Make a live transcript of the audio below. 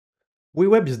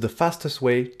WeWeb is the fastest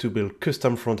way to build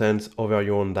custom frontends over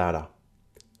your own data.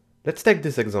 Let's take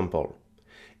this example.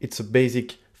 It's a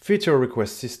basic feature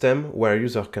request system where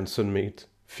users can submit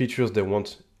features they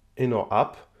want in our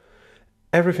app.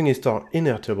 Everything is stored in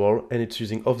Airtable and it's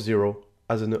using Auth0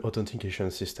 as an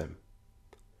authentication system.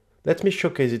 Let me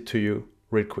showcase it to you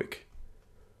real quick.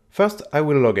 First, I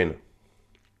will log in.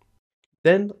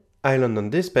 Then I land on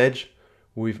this page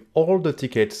with all the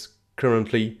tickets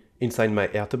currently inside my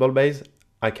Airtable base.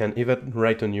 I can even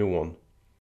write a new one.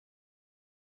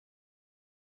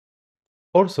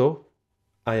 Also,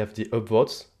 I have the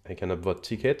upvotes. I can upvote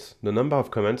tickets, the number of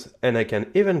comments, and I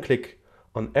can even click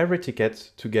on every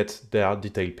ticket to get their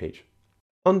detail page.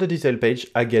 On the detail page,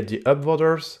 I get the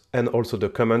upvoters and also the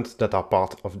comments that are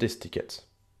part of this ticket.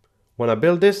 When I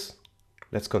build this,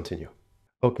 let's continue.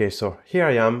 Okay, so here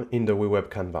I am in the WeWeb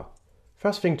Canva.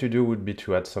 First thing to do would be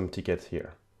to add some tickets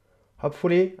here.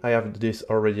 Hopefully, I have this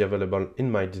already available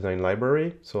in my design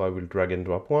library, so I will drag and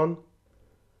drop one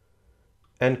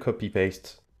and copy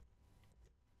paste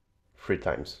 3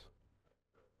 times.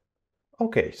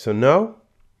 Okay, so now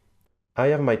I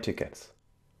have my tickets.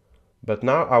 But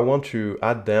now I want to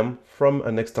add them from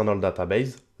an external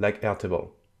database like Airtable.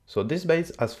 So this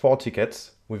base has 4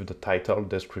 tickets with the title,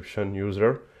 description,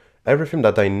 user, everything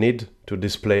that I need to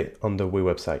display on the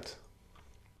WeWeb site.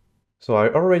 So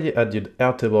I already added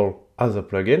Airtable as a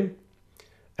plugin,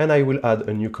 and I will add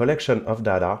a new collection of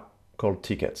data called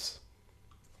tickets.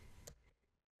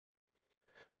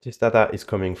 This data is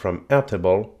coming from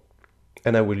Airtable,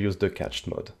 and I will use the cached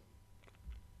mode.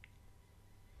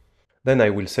 Then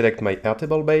I will select my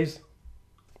Airtable base,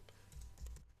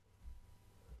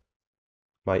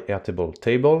 my Airtable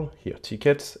table, here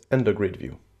tickets, and the grid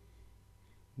view.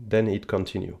 Then hit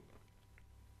continue.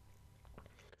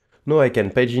 Now I can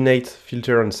paginate,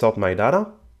 filter, and sort my data.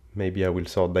 Maybe I will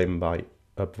sort them by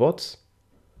upvotes.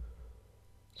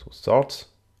 So sort,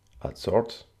 add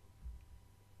sort,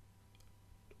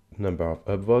 number of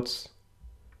upvotes,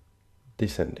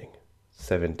 descending.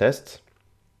 Save and test.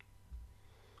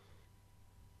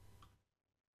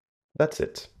 That's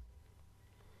it.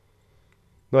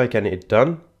 Now I can hit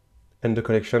done, and the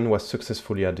collection was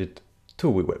successfully added to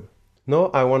WeWeb. Now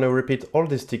I want to repeat all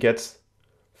these tickets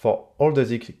for all the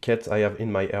tickets I have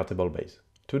in my Airtable base.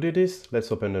 To do this,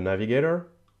 let's open the navigator,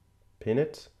 pin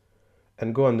it,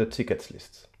 and go on the tickets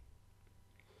list.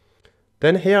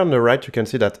 Then here on the right you can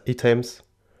see that items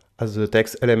has the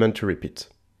text element to repeat.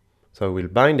 So I will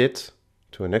bind it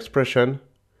to an expression,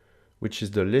 which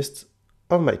is the list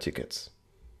of my tickets.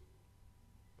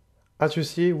 As you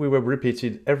see, we have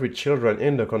repeated every children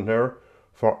in the container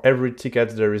for every ticket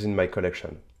there is in my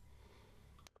collection.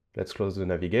 Let's close the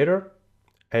navigator.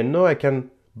 And now I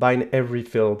can bind every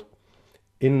field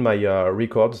in my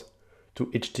records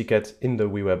to each ticket in the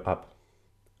WeWeb app.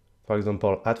 For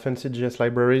example, add fancy JS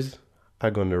libraries, I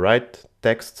go on the right,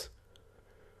 text,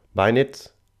 bind it,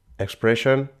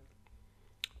 expression,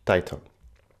 title.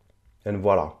 And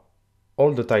voila,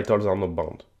 all the titles are now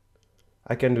bound.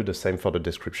 I can do the same for the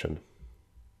description.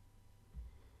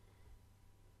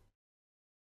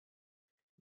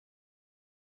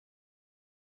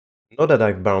 Now that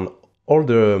I've bound all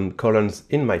the columns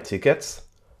in my tickets,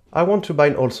 I want to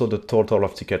bind also the total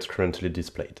of tickets currently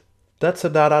displayed. That's a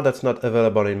data that's not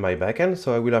available in my backend,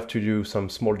 so I will have to do some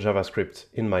small JavaScript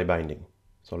in my binding.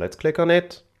 So let's click on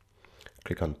it,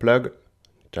 click on plug,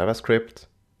 JavaScript,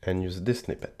 and use this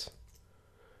snippet.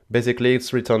 Basically,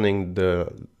 it's returning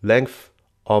the length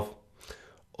of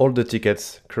all the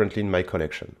tickets currently in my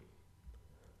collection.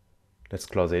 Let's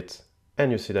close it,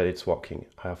 and you see that it's working.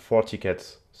 I have 4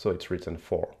 tickets, so it's written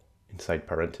 4 inside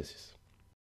parentheses.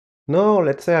 Now,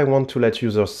 let's say I want to let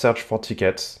users search for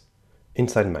tickets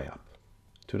inside my app.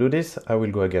 To do this, I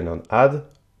will go again on Add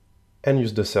and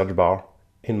use the search bar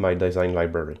in my design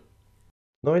library.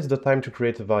 Now it's the time to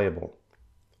create a variable.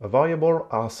 A variable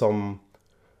are some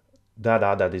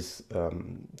data that is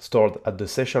stored at the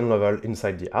session level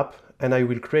inside the app, and I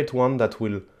will create one that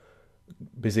will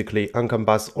basically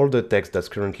encompass all the text that's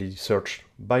currently searched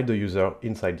by the user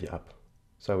inside the app.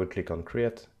 So I will click on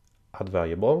Create, Add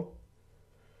Variable,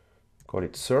 call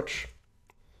it Search,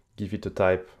 give it a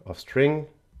type of string,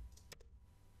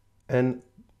 and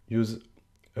use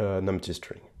an empty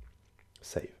string.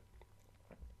 Save.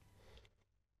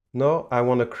 Now I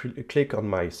want to click on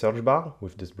my search bar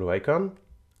with this blue icon,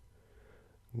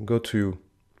 go to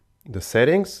the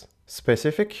settings,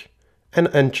 specific, and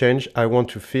unchanged. I want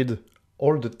to feed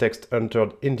all the text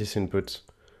entered in this input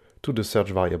to the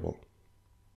search variable.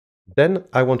 Then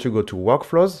I want to go to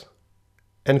workflows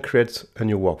and create a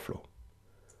new workflow.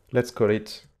 Let's call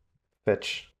it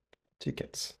fetch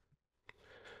tickets.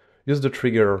 use the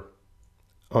trigger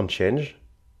on change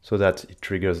so that it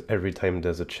triggers every time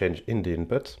there's a change in the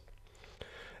input.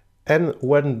 And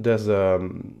when there's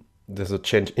a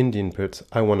change in the input,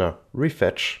 I want to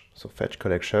refetch, so fetch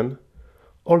collection,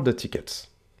 all the tickets.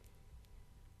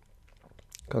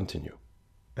 Continue.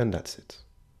 And that's it.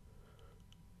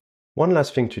 One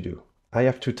last thing to do. I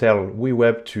have to tell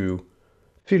WeWeb to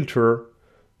filter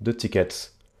the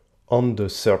tickets on the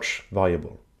search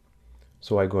variable.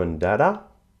 So I go in data,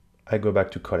 I go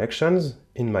back to collections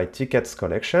in my tickets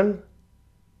collection,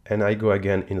 and I go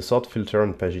again in sort filter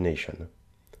and pagination.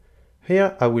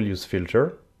 Here I will use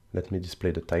filter. Let me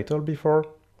display the title before.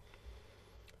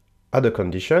 Add a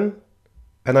condition,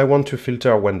 and I want to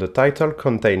filter when the title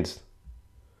contains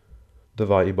the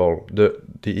variable,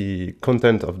 the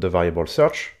content of the variable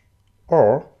search,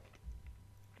 or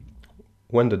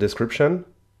when the description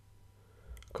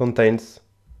contains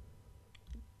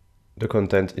the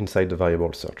content inside the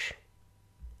variable search.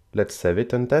 Let's save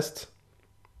it and test.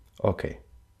 OK.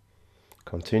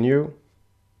 Continue.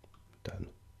 Done.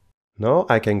 Now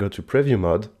I can go to preview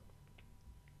mode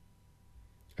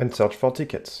and search for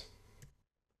tickets.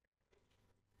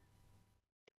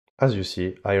 As you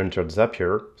see, I entered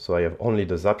Zapier, so I have only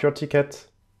the Zapier ticket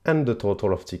and the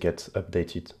total of tickets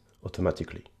updated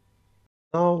automatically.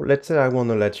 Now, let's say I want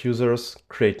to let users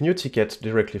create new tickets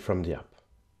directly from the app.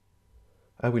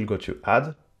 I will go to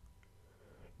Add,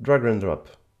 drag and drop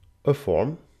a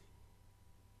form,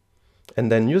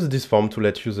 and then use this form to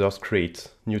let users create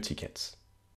new tickets.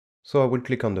 So I will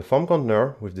click on the form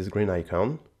container with this green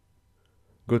icon,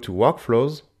 go to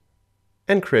Workflows,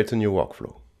 and create a new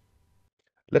workflow.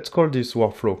 Let's call this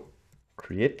workflow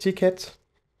Create Ticket,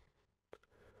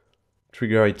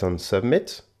 trigger it on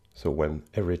Submit, so when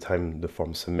every time the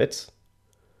form submits,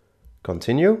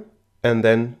 continue, and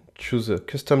then choose a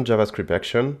custom JavaScript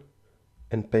action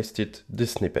and paste it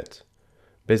this snippet,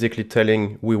 basically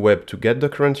telling WeWeb to get the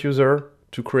current user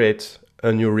to create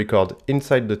a new record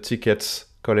inside the tickets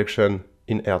collection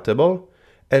in Airtable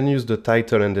and use the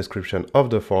title and description of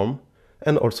the form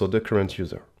and also the current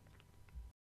user.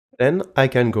 Then I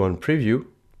can go on preview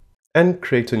and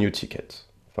create a new ticket.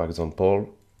 For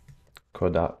example,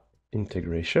 Coda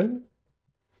integration.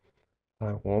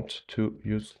 I want to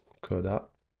use Coda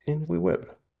in WeWeb.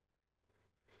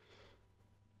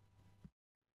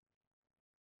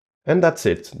 And that's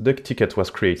it. The ticket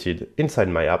was created inside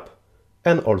my app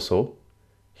and also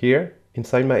here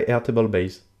inside my Airtable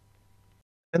base.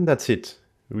 And that's it.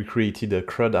 We created a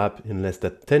CRUD app in less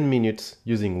than 10 minutes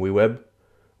using WeWeb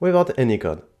without any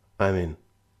code. I mean,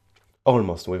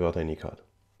 almost without any code.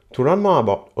 To learn more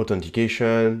about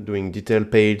authentication, doing detail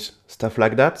page, stuff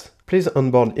like that, please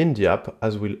onboard in the app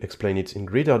as we'll explain it in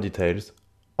greater details,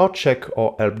 or check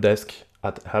our help desk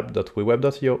at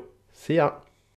help.weweb.io. See ya!